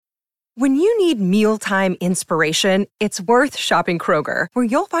When you need mealtime inspiration, it's worth shopping Kroger, where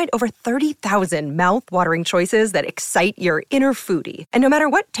you'll find over 30,000 mouth-watering choices that excite your inner foodie. And no matter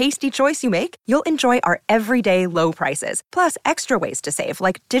what tasty choice you make, you'll enjoy our everyday low prices, plus extra ways to save,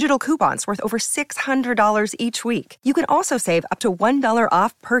 like digital coupons worth over $600 each week. You can also save up to $1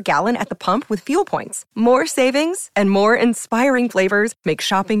 off per gallon at the pump with fuel points. More savings and more inspiring flavors make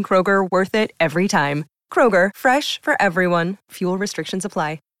shopping Kroger worth it every time. Kroger, fresh for everyone. Fuel restrictions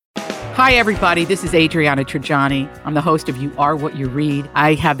apply. Hi, everybody. This is Adriana Trajani. I'm the host of You Are What You Read.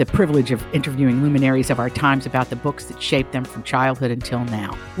 I have the privilege of interviewing luminaries of our times about the books that shaped them from childhood until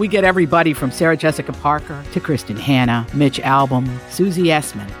now. We get everybody from Sarah Jessica Parker to Kristen Hanna, Mitch Albom, Susie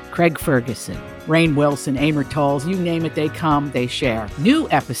Essman, Craig Ferguson, Rainn Wilson, Amor Tolls, you name it, they come, they share. New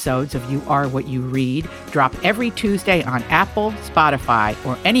episodes of You Are What You Read drop every Tuesday on Apple, Spotify,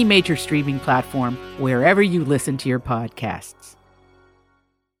 or any major streaming platform wherever you listen to your podcasts.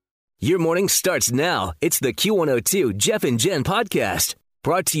 Your morning starts now. It's the Q102 Jeff and Jen podcast,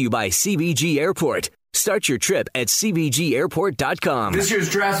 brought to you by CBG Airport. Start your trip at CBGAirport.com. This year's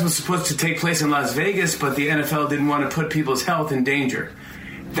draft was supposed to take place in Las Vegas, but the NFL didn't want to put people's health in danger.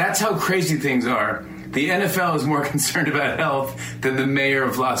 That's how crazy things are. The NFL is more concerned about health than the mayor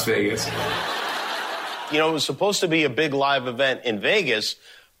of Las Vegas. You know, it was supposed to be a big live event in Vegas,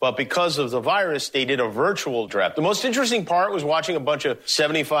 but because of the virus, they did a virtual draft. The most interesting part was watching a bunch of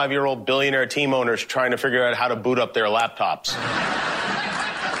 75-year-old billionaire team owners trying to figure out how to boot up their laptops.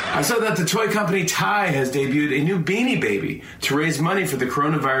 I saw that the toy company Ty has debuted a new Beanie Baby to raise money for the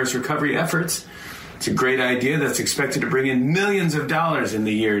coronavirus recovery efforts. It's a great idea that's expected to bring in millions of dollars in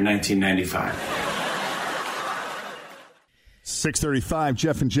the year 1995. 6:35,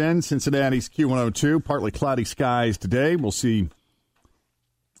 Jeff and Jen, Cincinnati's Q102. Partly cloudy skies today. We'll see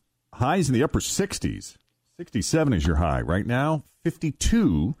highs in the upper 60s. 67 is your high. Right now,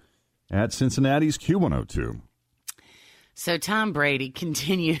 52 at Cincinnati's Q102. So Tom Brady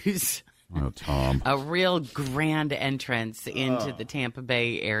continues a real grand entrance into the Tampa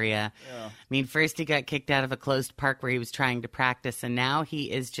Bay area. Yeah. I mean, first he got kicked out of a closed park where he was trying to practice, and now he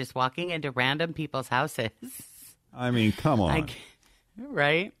is just walking into random people's houses. I mean, come on.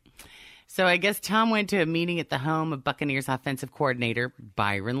 Right? So I guess Tom went to a meeting at the home of Buccaneers offensive coordinator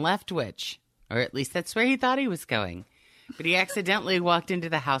Byron Leftwich, or at least that's where he thought he was going. But he accidentally walked into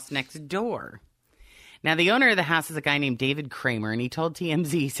the house next door. Now, the owner of the house is a guy named David Kramer, and he told TMZ,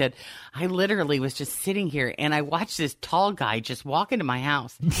 he said, I literally was just sitting here, and I watched this tall guy just walk into my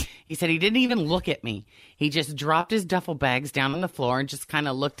house. He said he didn't even look at me. He just dropped his duffel bags down on the floor and just kind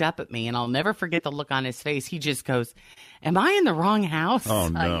of looked up at me, and I'll never forget the look on his face. He just goes, am I in the wrong house? Oh,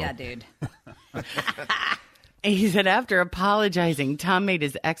 no. Yeah, dude. And he said after apologizing, Tom made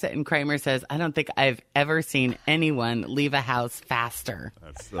his exit, and Kramer says, I don't think I've ever seen anyone leave a house faster.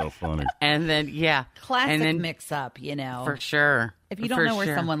 That's so funny. And then, yeah. Classic mix-up, you know. For sure. If you don't know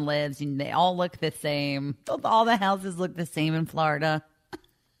where someone lives, they all look the same. All the houses look the same in Florida.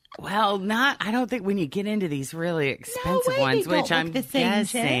 Well, I don't think when you get into these really expensive ones, which I'm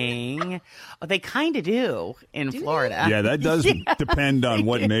guessing. Oh, they kind of do in Florida. Yeah, that does depend on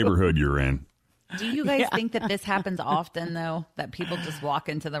what neighborhood you're in. Do you guys think that this happens often, though, that people just walk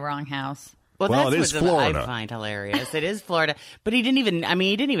into the wrong house? Well, it is that's what Florida. I find hilarious. It is Florida. But he didn't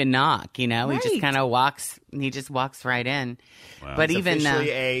even knock, you know. Right. He just kind of walks right in. Wow. But It's even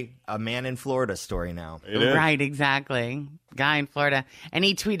officially a man in Florida story now. It is. Right, exactly. Guy in Florida. And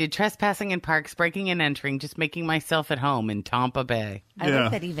he tweeted, trespassing in parks, breaking and entering, just making myself at home in Tampa Bay. I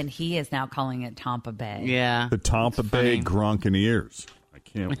like that even he is now calling it Tampa Bay. Yeah. The Tampa Bay Gronkaneers. I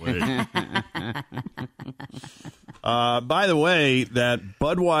can't wait. By the way, that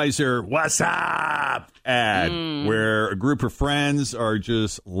Budweiser "What's Up" ad where a group of friends are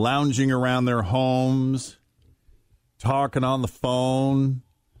just lounging around their homes, talking on the phone,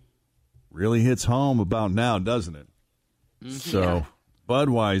 really hits home about now, doesn't it? Mm-hmm. So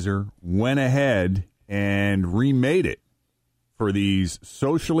Budweiser went ahead and remade it for these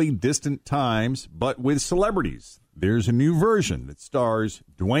socially distant times, but with celebrities. There's a new version that stars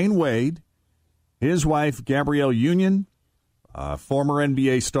Dwayne Wade, his wife Gabrielle Union, former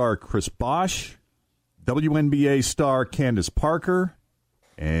NBA star Chris Bosh, WNBA star Candace Parker,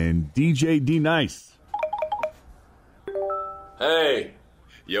 and DJ D-Nice. Hey.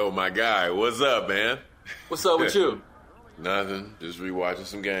 Yo, my guy. What's up, man? What's up with you? Nothing. Just rewatching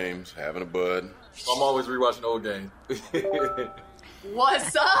some games, having a bud. I'm always rewatching old games.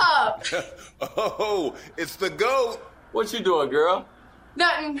 What's up? Oh, it's the GOAT. What you doing, girl?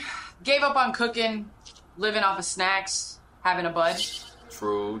 Nothing. Gave up on cooking, living off of snacks, having a bud.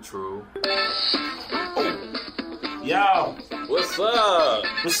 True. Yo, What's up?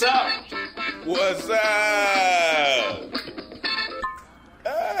 What's up? What's up?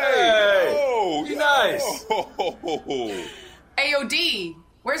 Hey! Oh, Be nice. Oh. AOD,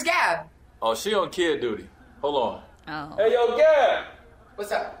 where's Gab? Oh, she on kid duty. Hold on. Oh. Hey, yo, Gab!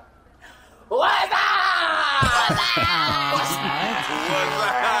 What's up? What's up?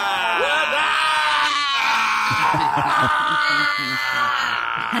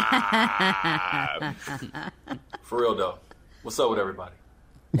 For real, though. What's up with everybody?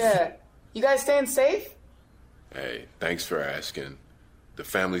 Yeah. You guys staying safe? Hey, thanks for asking. The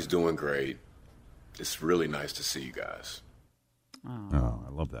family's doing great. It's really nice to see you guys. Oh,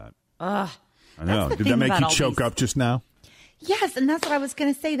 I love that. Ugh. I know. Did that make you choke up just now? Yes, and that's what I was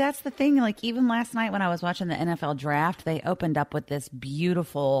going to say. That's the thing. Like, even last night when I was watching the NFL draft, they opened up with this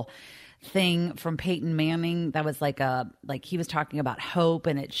beautiful thing from Peyton Manning that was like he was talking about hope,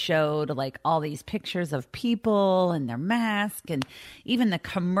 and it showed like all these pictures of people and their mask and even the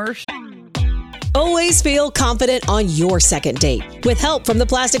commercial. Always feel confident on your second date. With help from the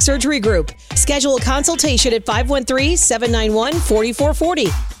Plastic Surgery Group. Schedule a consultation at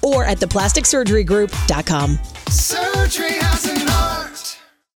 513-791-4440 or at theplasticsurgerygroup.com. Surgery has an art.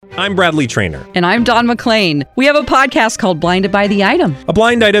 I'm Bradley Trainer. And I'm Don McClain. We have a podcast called Blinded by the Item. A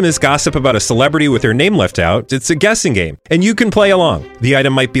blind item is gossip about a celebrity with their name left out. It's a guessing game, and you can play along. The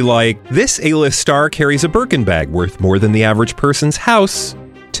item might be like, this A-list star carries a Birkin bag worth more than the average person's house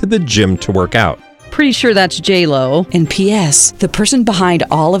to the gym to work out. Pretty sure that's J-Lo. And P.S. the person behind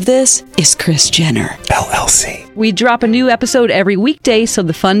all of this is Kris Jenner, LLC. We drop a new episode every weekday so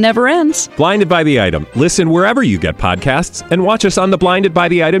the fun never ends. Blinded by the Item. Listen wherever you get podcasts and watch us on the Blinded by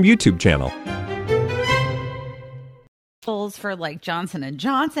the Item YouTube channel. For like Johnson &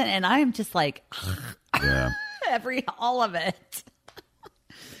 Johnson, and I'm just like, yeah, all of it.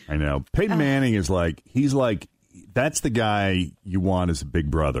 I know. Peyton Manning is like, he's like, that's the guy you want as a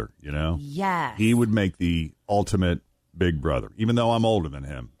big brother, you know? Yes. He would make the ultimate big brother. Even though I'm older than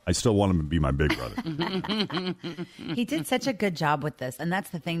him, I still want him to be my big brother. He did such a good job with this. And that's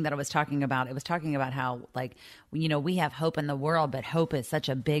the thing that I was talking about. It was talking about how, like, you know, we have hope in the world, but hope is such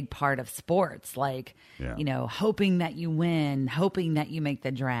a big part of sports. Like, you know, hoping that you win, hoping that you make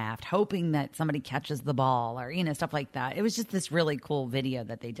the draft, hoping that somebody catches the ball or, you know, stuff like that. It was just this really cool video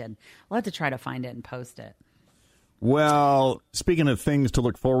that they did. We'll have to try to find it and post it. Well, speaking of things to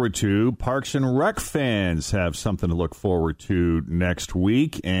look forward to, Parks and Rec fans have something to look forward to next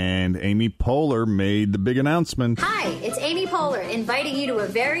week, and Amy Poehler made the big announcement. Hi, it's Amy Poehler inviting you to a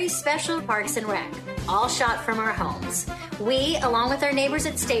very special Parks and Rec, all shot from our homes. We, along with our neighbors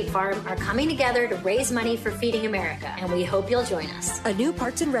at State Farm, are coming together to raise money for Feeding America, and we hope you'll join us. A new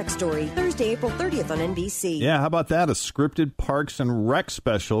Parks and Rec story, Thursday, April 30th on NBC. Yeah, how about that? A scripted Parks and Rec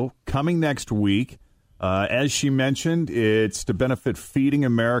special coming next week. As she mentioned, it's to benefit Feeding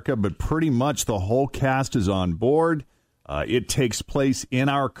America, but pretty much the whole cast is on board. It takes place in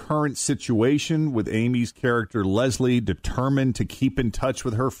our current situation with Amy's character, Leslie, determined to keep in touch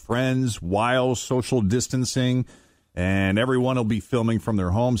with her friends while social distancing. And everyone will be filming from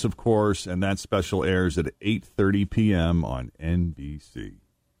their homes, of course, and that special airs at 8:30 p.m. on NBC.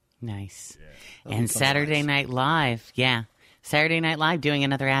 Nice. Yeah, and Saturday Night Live, Saturday Night Live doing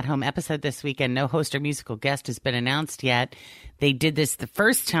another at-home episode this weekend. No host or musical guest has been announced yet. They did this the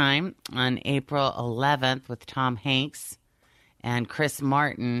first time on April 11th with Tom Hanks and Chris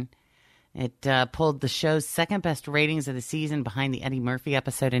Martin. It pulled the show's second-best ratings of the season behind the Eddie Murphy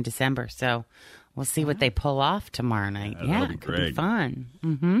episode in December. So we'll see what they pull off tomorrow night. That'll be it great. Could be fun.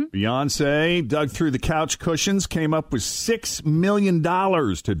 Mm-hmm. Beyonce dug through the couch cushions, came up with $6 million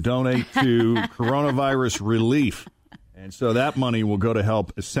to donate to coronavirus relief. And so that money will go to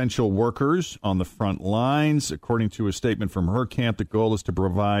help essential workers on the front lines. According to a statement from her camp, the goal is to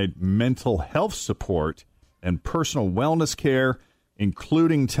provide mental health support and personal wellness care,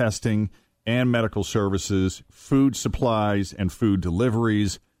 including testing and medical services, food supplies, and food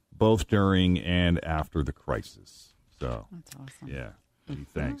deliveries, both during and after the crisis. So, that's awesome. Yeah.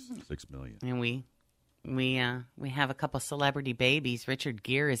 Thanks. $6 million. And we have a couple celebrity babies. Richard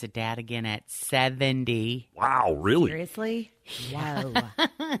Gere is a dad again at 70. Wow, really? Seriously? Whoa.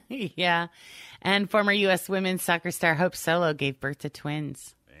 Yeah. And former U.S. women's soccer star Hope Solo gave birth to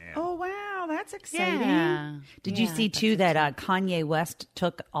twins. Oh, wow. That's exciting. Yeah. Did you see, too, that Kanye West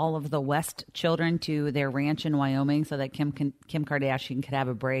took all of the West children to their ranch in Wyoming so that Kim Kardashian could have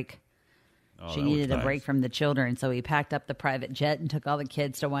a break? Oh, she needed a break from the children, so he packed up the private jet and took all the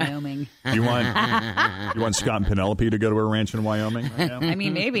kids to Wyoming. You want Scott and Penelope to go to a ranch in Wyoming right now? I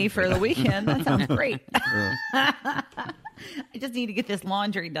mean, maybe for the weekend. That sounds great. I just need to get this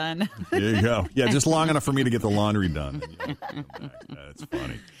laundry done. There you go. Yeah, just long enough for me to get the laundry done. That's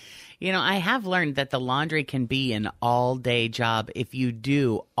funny. You know, I have learned that the laundry can be an all-day job if you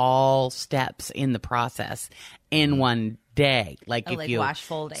do all steps in the process in one day. Like if you wash,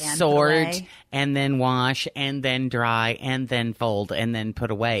 fold, and sort, put away. and then wash, and then dry, and then fold, and then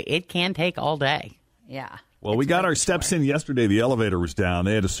put away. It can take all day. Yeah. Well, we got our steps in yesterday. The elevator was down.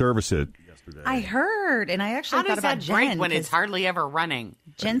 They had to service it yesterday. I heard, and I actually How thought does about that break Jen when it's 'cause hardly ever running?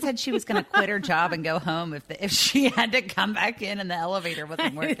 Jen said she was going to quit her job and go home if she had to come back in and the elevator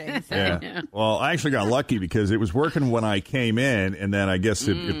wasn't working. So. Yeah. Well, I actually got lucky because it was working when I came in, and then I guess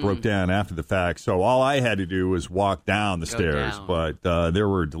it broke down after the fact. So all I had to do was walk down the stairs. down. But there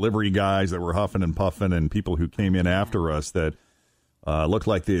were delivery guys that were huffing and puffing, and people who came in after us that looked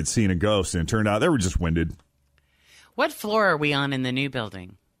like they had seen a ghost, and it turned out they were just winded. What floor are we on in the new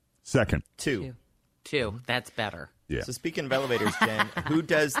building? Second. Two. That's better. Yeah. So speaking of elevators, Jen, who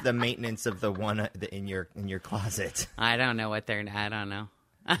does the maintenance of the one in your closet? I don't know what they're. I don't know.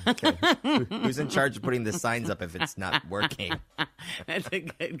 Okay. Who's in charge of putting the signs up if it's not working? That's a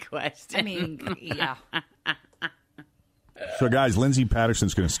good question. I mean, yeah. So, guys, Lindsay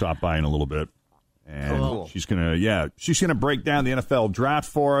Patterson's going to stop by in a little bit. And Cool. she's gonna break down the NFL draft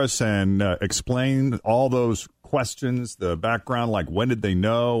for us and explain all those questions, the background, like when did they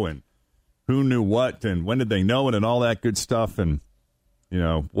know and who knew what and when did they know it and all that good stuff, and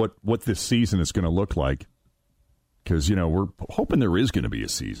what this season is going to look like, because we're hoping there is going to be a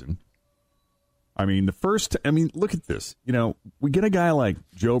season. I mean, look at this. We get a guy like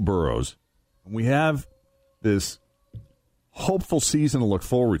Joe Burrows, and we have this hopeful season to look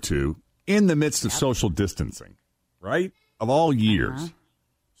forward to in the midst of social distancing, right? Of all years.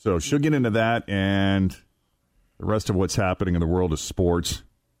 So she'll get into that and the rest of what's happening in the world of sports.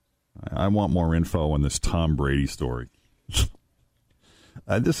 I want more info on this Tom Brady story.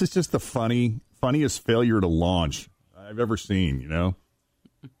 This is just the funniest failure to launch I've ever seen,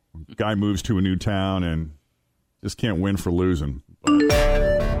 Guy moves to a new town and just can't win for losing. With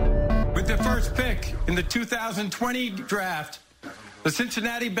the first pick in the 2020 draft, the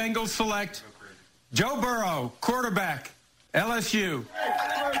Cincinnati Bengals select Joe Burrow, quarterback, LSU.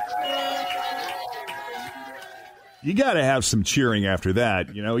 You got to have some cheering after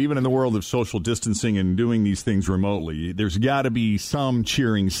that. Even in the world of social distancing and doing these things remotely, there's got to be some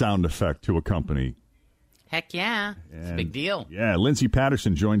cheering sound effect to accompany. Heck yeah. It's a big deal. Yeah, Lindsay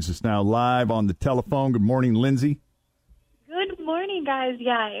Patterson joins us now live on the telephone. Good morning, Lindsay. Good morning, guys.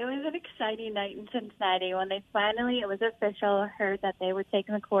 Yeah, it was an exciting night in Cincinnati when it was official, heard that they were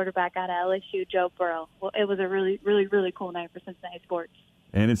taking the quarterback out of LSU, Joe Burrow. Well, it was a really, really, really cool night for Cincinnati sports.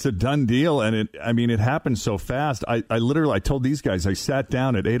 And it's a done deal, and it happened so fast. I told these guys, I sat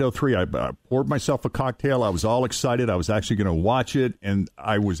down at 8:03. I poured myself a cocktail. I was all excited. I was actually going to watch it, and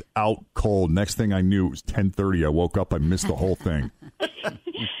I was out cold. Next thing I knew, it was 10:30. I woke up. I missed the whole thing.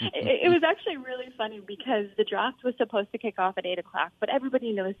 It was actually really funny because the draft was supposed to kick off at 8 o'clock, but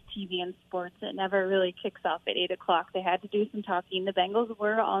everybody knows TV and sports. It never really kicks off at 8 o'clock. They had to do some talking. The Bengals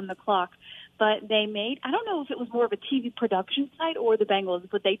were on the clock, but they made, I don't know if it was more of a TV production side or the Bengals,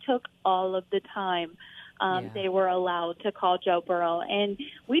 but they took all of the time. They were allowed to call Joe Burrow. And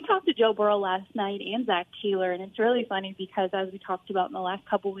we talked to Joe Burrow last night and Zach Taylor, and it's really funny because as we talked about in the last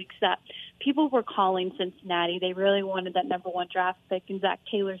couple of weeks that people were calling Cincinnati. They really wanted that number one draft pick, and Zach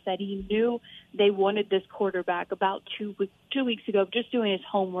Taylor said he knew they wanted this quarterback about 2 weeks ago, just doing his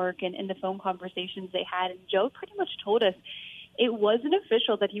homework and the phone conversations they had. And Joe pretty much told us it wasn't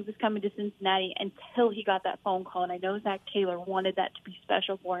official that he was coming to Cincinnati until he got that phone call. And I know Zach Taylor wanted that to be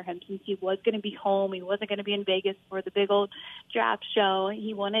special for him since he was going to be home. He wasn't going to be in Vegas for the big old draft show.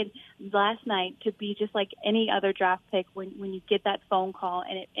 He wanted last night to be just like any other draft pick when you get that phone call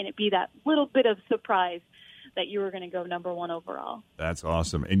and it be that little bit of surprise that you were going to go number one overall. That's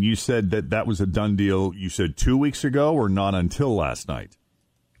awesome. And you said that was a done deal, you said 2 weeks ago or not until last night?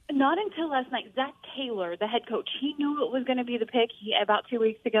 Not until last night. Zach Taylor, the head coach, he knew it was going to be the pick. About 2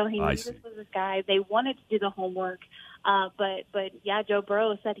 weeks ago, he knew this was his guy. They wanted to do the homework. But yeah, Joe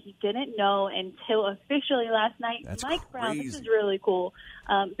Burrow said he didn't know until officially last night. That's Mike Brown, crazy. this is really cool.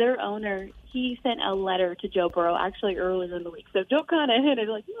 Their owner, he sent a letter to Joe Burrow actually earlier in the week. So Joe kind of hinted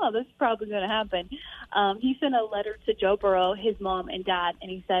like, no, this is probably going to happen. He sent a letter to Joe Burrow, his mom and dad,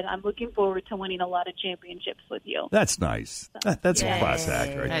 and he said, I'm looking forward to winning a lot of championships with you. That's nice. That's a class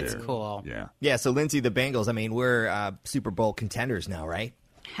act right there. That's cool. Yeah. Yeah, so Lindsay, the Bengals, I mean, we're Super Bowl contenders now, right?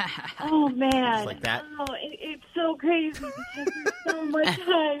 Oh, man. Just like that. Oh, it's so crazy because there's so much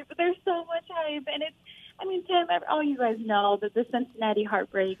hype. There's so much hype. And Tim, all you guys know that the Cincinnati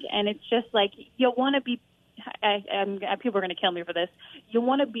heartbreak, and it's just like you want to be people are going to kill me for this. You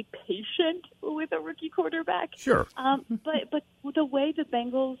want to be patient with a rookie quarterback. Sure. But the way the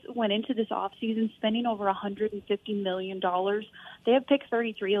Bengals went into this offseason, spending over $150 million, they have pick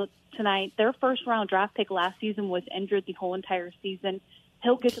 33 tonight. Their first-round draft pick last season was injured the whole entire season.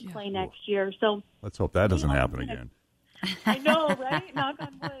 He'll get to play next year. So let's hope that doesn't happen again. I know, right? Knock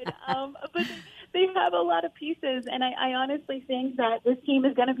on wood. But they have a lot of pieces, and I honestly think that this team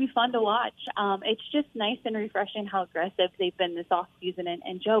is going to be fun to watch. It's just nice and refreshing how aggressive they've been this offseason.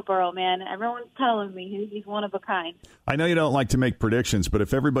 And Joe Burrow, man, everyone's telling me he's one of a kind. I know you don't like to make predictions, but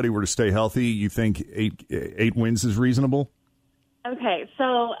if everybody were to stay healthy, you think eight wins is reasonable? Okay,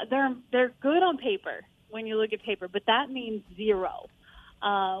 so they're good on paper when you look at paper, but that means 0.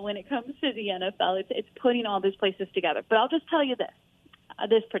 When it comes to the NFL, it's putting all these places together. But I'll just tell you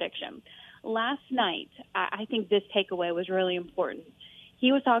this prediction. Last night, I think this takeaway was really important.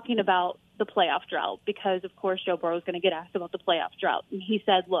 He was talking about the playoff drought because, of course, Joe Burrow is going to get asked about the playoff drought. And he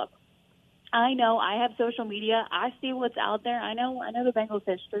said, look, I know I have social media. I see what's out there. I know the Bengals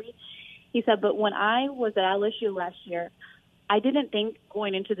history. He said, but when I was at LSU last year, I didn't think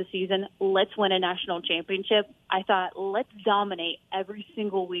going into the season, let's win a national championship. I thought, let's dominate every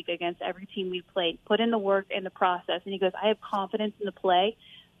single week against every team we played, put in the work in the process. And he goes, I have confidence in the play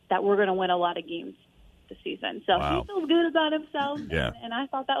that we're going to win a lot of games this season. So He feels good about himself. Yeah. And I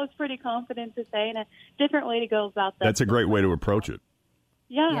thought that was pretty confident to say and a different way to go about that. That's a great way to approach it.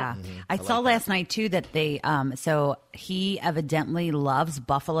 Yeah. I saw last night, too, that they so he evidently loves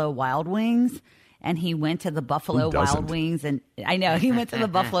Buffalo Wild Wings. And he went to the Buffalo Wild Wings, and I know he went to the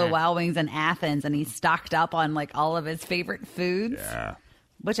Buffalo Wild Wings in Athens, and he stocked up on like all of his favorite foods,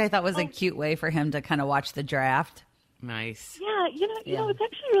 which I thought was a cute way for him to kind of watch the draft. Nice. Yeah, you know, it's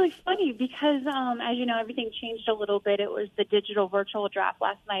actually really funny because, as you know, everything changed a little bit. It was the digital virtual draft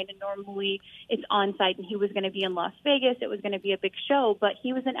last night, and normally it's on site, and he was going to be in Las Vegas. It was going to be a big show, but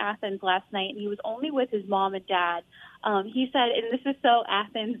he was in Athens last night, and he was only with his mom and dad. He said, and this is so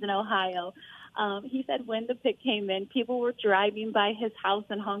Athens in Ohio. He said when the pick came in, people were driving by his house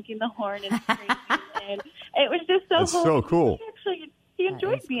and honking the horn and screaming, and it was just so That's so cool. He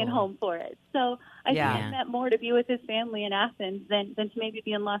enjoyed being home for it. So I think it meant more to be with his family in Athens than to maybe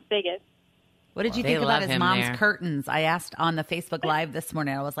be in Las Vegas. What did you think about his mom's curtains? I asked on the Facebook Live this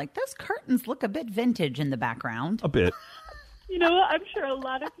morning. I was like, those curtains look a bit vintage in the background. A bit. You know, I'm sure a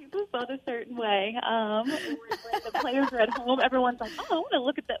lot of people felt a certain way. When the players were at home, everyone's like, oh, I want to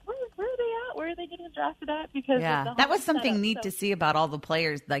look at that. Where are they at? Where are they getting drafted at? Because of the that was home something setup. neat to see about all the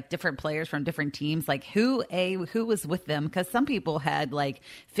players, like different players from different teams, like who was with them. Because some people had like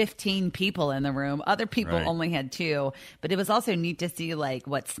 15 people in the room. Other people only had 2. But it was also neat to see like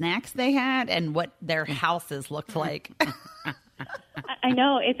what snacks they had and what their houses looked like. I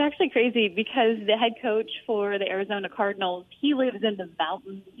know. It's actually crazy because the head coach for the Arizona Cardinals, he lives in the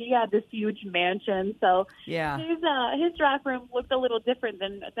mountains. He had this huge mansion. So his draft room looked a little different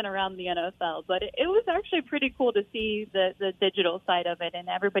than around the NFL. But it was actually pretty cool to see the digital side of it and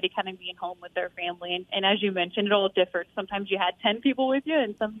everybody kind of being home with their family. And as you mentioned, it all differed. Sometimes you had 10 people with you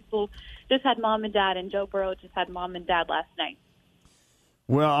and some people just had mom and dad. And Joe Burrow just had mom and dad last night.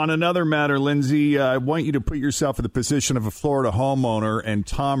 Well, on another matter, Lindsay, I want you to put yourself in the position of a Florida homeowner, and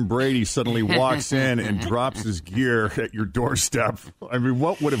Tom Brady suddenly walks in and drops his gear at your doorstep. I mean,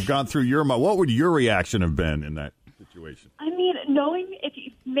 what would have gone through your mind? What would your reaction have been in that situation? I mean, knowing if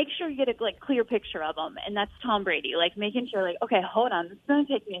you make sure you get a clear picture of him, and that's Tom Brady, like making sure, okay, hold on, this is going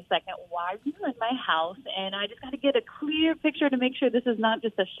to take me a second. Why are you in my house? And I just got to get a clear picture to make sure this is not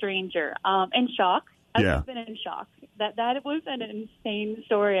just a stranger. In shock. I've been in shock. That was an insane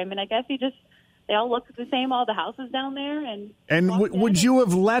story. I mean, I guess they all look the same, all the houses down there. And would you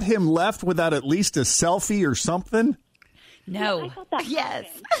have let him left without at least a selfie or something? No. I thought that happened.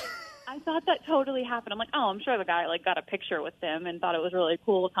 I thought that totally happened. I'm like, oh, I'm sure the guy got a picture with him and thought it was really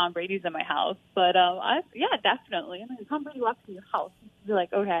cool. Tom Brady's in my house. But definitely. I mean, Tom Brady walks in your house. You're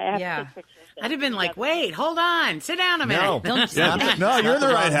like, okay, I have to take pictures. I'd have been like, wait, hold on. Sit down a minute. No, you're in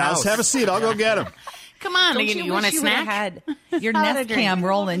the right house. Have a seat. I'll go get him. Come on, you want a snack? Had your Nest Cam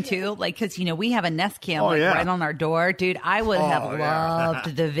rolling too, because we have a Nest Cam right on our door, dude. I would have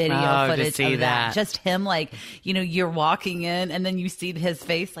loved the video footage of that. Just him, you're walking in and then you see his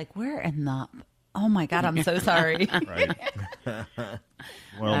face, where in the? Oh my God, I'm so sorry. Right.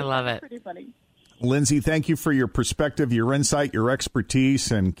 Well, I love it. Pretty funny. Lindsay, thank you for your perspective, your insight, your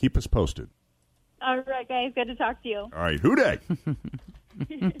expertise, and keep us posted. All right, guys, good to talk to you. All right, hooday.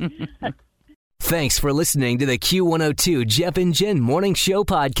 Thanks for listening to the Q102 Jeff and Jen Morning Show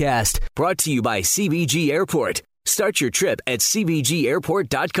podcast, brought to you by CBG Airport. Start your trip at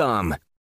CBGAirport.com.